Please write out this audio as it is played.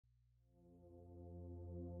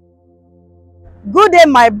Good day,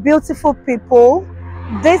 my beautiful people.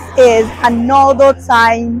 This is another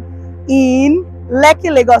time in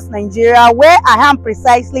Lekki, Lagos, Nigeria, where I am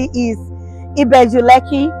precisely is Ibeju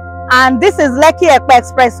Lekki, and this is Lekki-Epe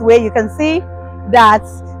Expressway. You can see that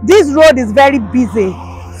this road is very busy.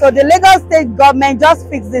 So the Lagos state government just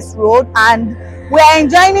fixed this road and we are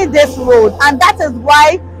enjoying this road, and that is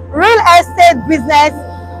why real estate business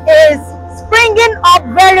is springing up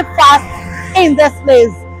very fast in this place.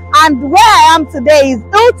 And where I am today is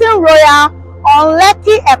Hilton Royal on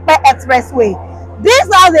Lekki-Epe Expressway. This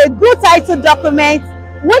has a good title document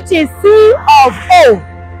which is C of O,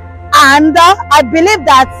 and I believe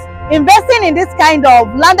that investing in this kind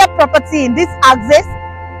of landed property in this axis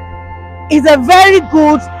is a very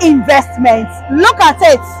good investment. Look at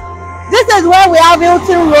it. This is where we have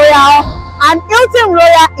Hilton Royal, and Hilton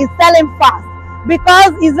Royal is selling fast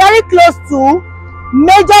because it's very close to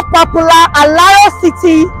major popular Alaro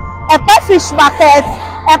city, Epe Fish Market,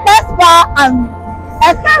 Epe Spa and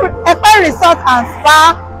Epe Resort and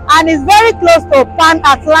Spa, and is very close to Pan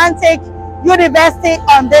Atlantic University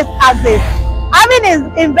on this axis. Having his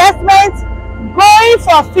investment going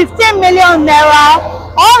for 15 million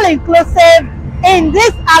naira, all inclusive, in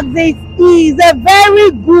this axis is a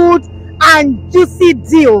very good and juicy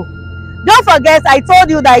deal. Don't forget, I told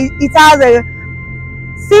you that it has a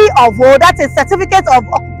C of O, that is certificate of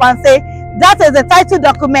occupancy. That is the title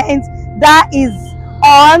document that is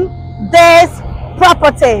on this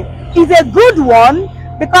property. It's a good one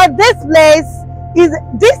because this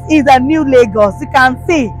is a new Lagos. You can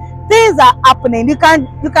see things are happening. You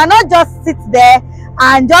cannot just sit there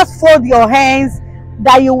and just fold your hands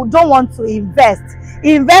that you don't want to invest.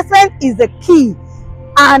 Investment is the key,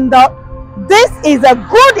 and this is a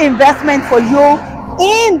good investment for you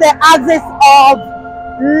in the axis of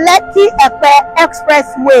Lekki-Epe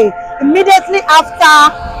Expressway, immediately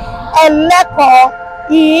after Alaro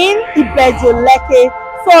in Ibeju Lekki.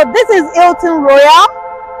 So this is Hilton Royal,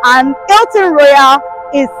 and Hilton Royal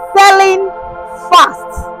is selling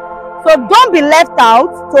fast. So don't be left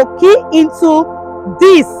out to key into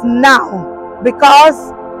this now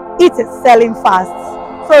because it is selling fast.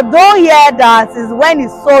 So don't hear that is when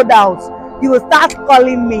it's sold out, you will start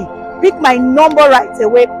calling me. Pick my number right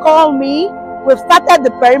away, call me. We've started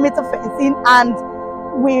the perimeter fencing and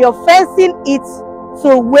we are fencing it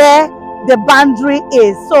to where the boundary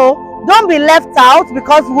is. So don't be left out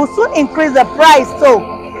because we'll soon increase the price too.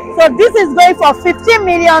 So this is going for 15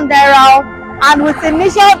 million naira, and with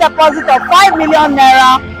initial deposit of 5 million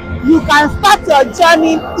naira, you can start your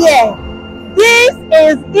journey here. This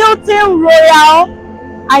is Hilton Royal.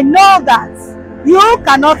 I know that you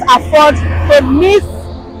cannot afford to miss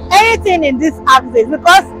anything in this axis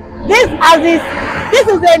because this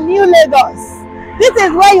is a new Lagos. This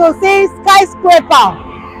is where you see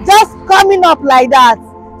skyscraper just coming up like that.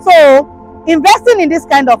 So investing in this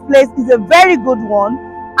kind of place is a very good one,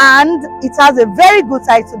 and it has a very good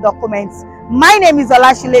title document. My name is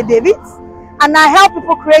Olashile David, and I help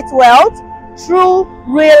people create wealth through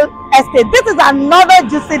real estate. This is another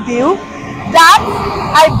juicy deal that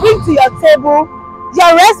I bring to your table.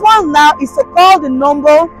 Your response now is to call the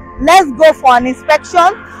number. Let's go for an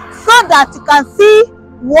inspection so that you can see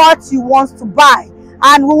what you want to buy,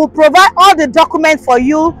 and we will provide all the documents for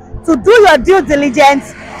you to do your due diligence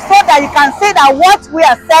so that you can say that what we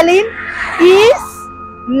are selling is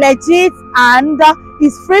legit and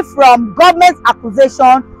is free from government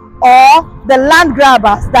accusation or the land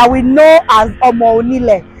grabbers that we know as Omo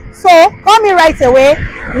Onile. So call me right away.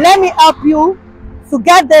 Let me help you to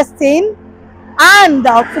get this thing and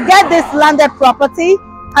to get this landed property,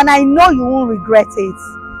 and I know you won't regret it.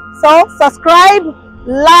 So subscribe,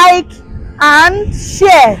 like and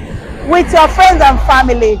share with your friends and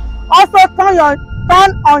family. Also turn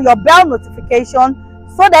on your bell notification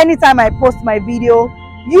so that anytime I post my video,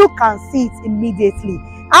 you can see it immediately.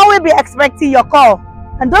 I will be expecting your call,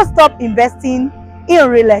 and don't stop investing in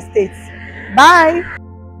real estate. Bye.